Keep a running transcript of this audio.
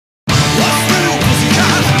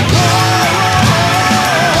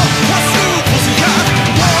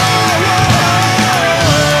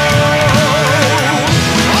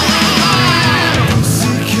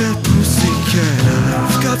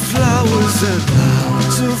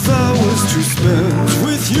lots of hours to spend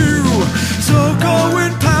with you. So go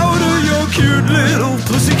and powder your cute little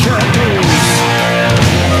pussycat nose.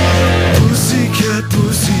 Pussycat,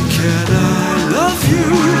 pussycat, I love you.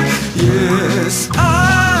 Yes,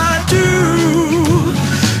 I do.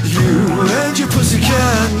 You and your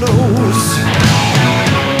pussycat nose.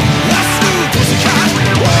 What's new, pussycat?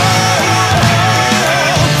 Whoa!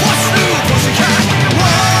 What's new, pussycat?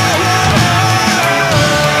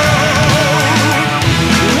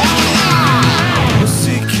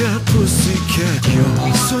 Pussycat,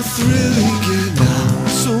 you're so thrilling and I'm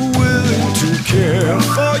so willing to care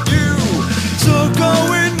for you. So go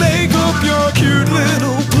and make up your cute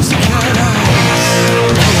little pussycat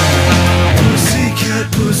eyes. Pussycat,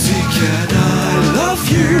 pussycat, I love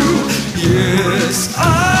you. Yes,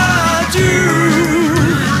 I do.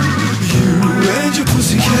 You and your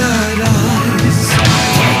pussycat eyes.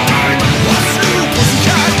 What's new,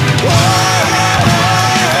 pussycat? Whoa!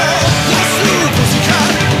 What's new, pussycat?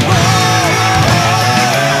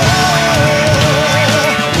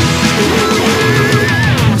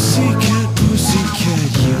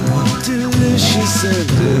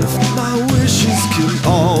 And if my wishes can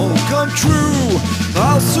all come true,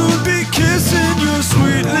 I'll soon be kissing your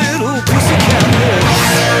sweet little pussycat lips.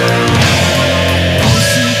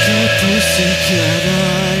 Pussycat, pussycat,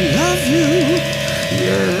 I love you.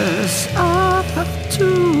 Yes, I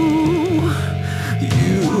do.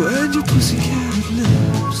 You and your pussycat.